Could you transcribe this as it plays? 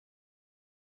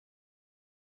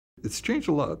It's changed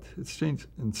a lot. It's changed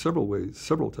in several ways,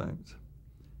 several times.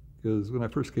 Because when I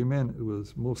first came in, it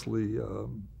was mostly a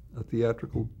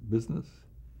theatrical business.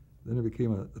 Then it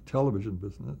became a television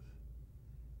business.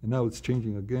 And now it's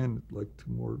changing again, like to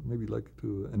more, maybe like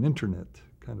to an internet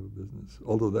kind of business,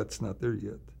 although that's not there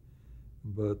yet.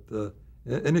 But,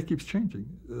 and it keeps changing.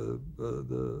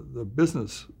 The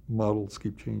business models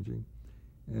keep changing.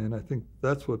 And I think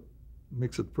that's what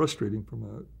makes it frustrating from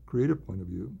a creative point of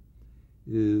view,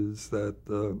 is that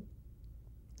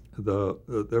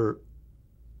they're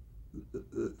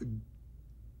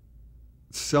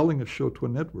selling a show to a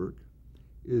network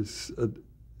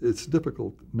it's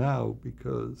difficult now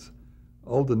because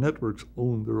all the networks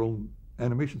own their own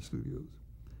animation studios.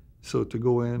 So to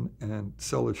go in and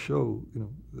sell a show,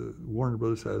 Warner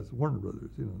Brothers has Warner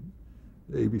Brothers,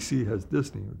 ABC has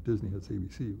Disney, or Disney has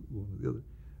ABC, one or the other.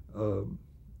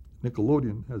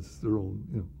 Nickelodeon has their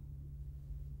own,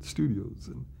 studios,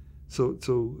 and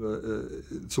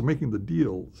so making the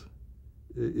deals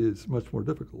is much more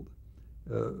difficult.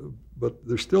 But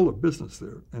there's still a business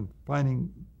there, and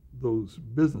finding those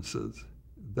businesses,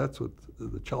 that's what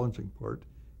the challenging part,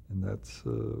 and that's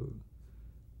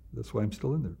why I'm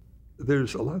still in there.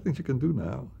 There's a lot of things you can do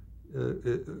now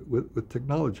with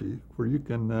technology where you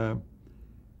can,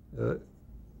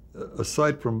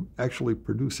 aside from actually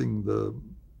producing the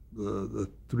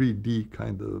 3D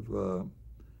kind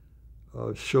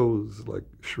of shows like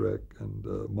Shrek and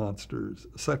Monsters,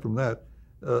 aside from that,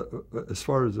 as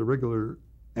far as the regular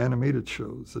animated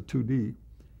shows, the 2D,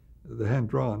 the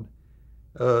hand-drawn,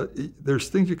 there's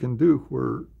things you can do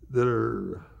where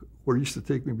it used to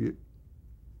take maybe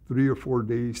 3 or 4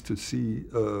 days to see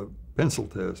a pencil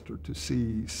test or to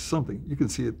see something. You can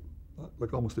see it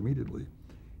like almost immediately.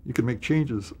 You can make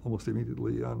changes almost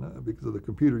immediately on because of the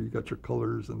computer. You got your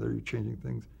colors, and there you're changing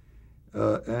things,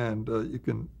 and you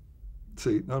can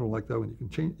say, "No, I don't like that one." You can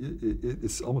change.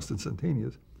 It's almost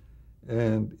instantaneous.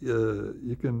 And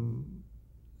you can,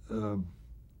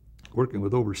 working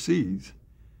with overseas,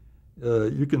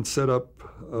 you can set up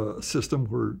a system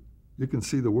where you can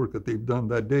see the work that they've done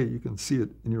that day. You can see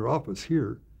it in your office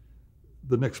here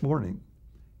the next morning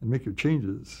and make your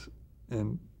changes.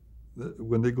 And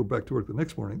when they go back to work the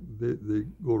next morning, they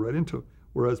go right into it.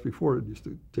 Whereas before, it used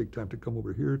to take time to come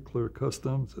over here, clear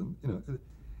customs, and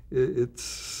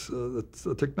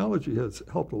the technology has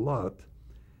helped a lot,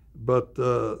 but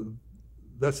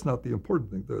that's not the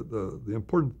important thing. The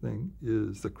important thing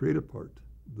is the creative part,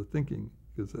 the thinking,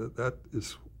 because that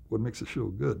is what makes a show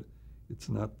good. It's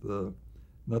not the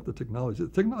technology. The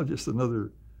technology is just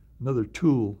another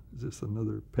tool, is just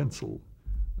another pencil,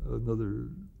 another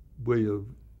way of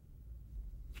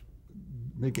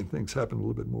making things happen a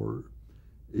little bit more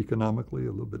economically,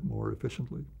 a little bit more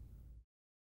efficiently.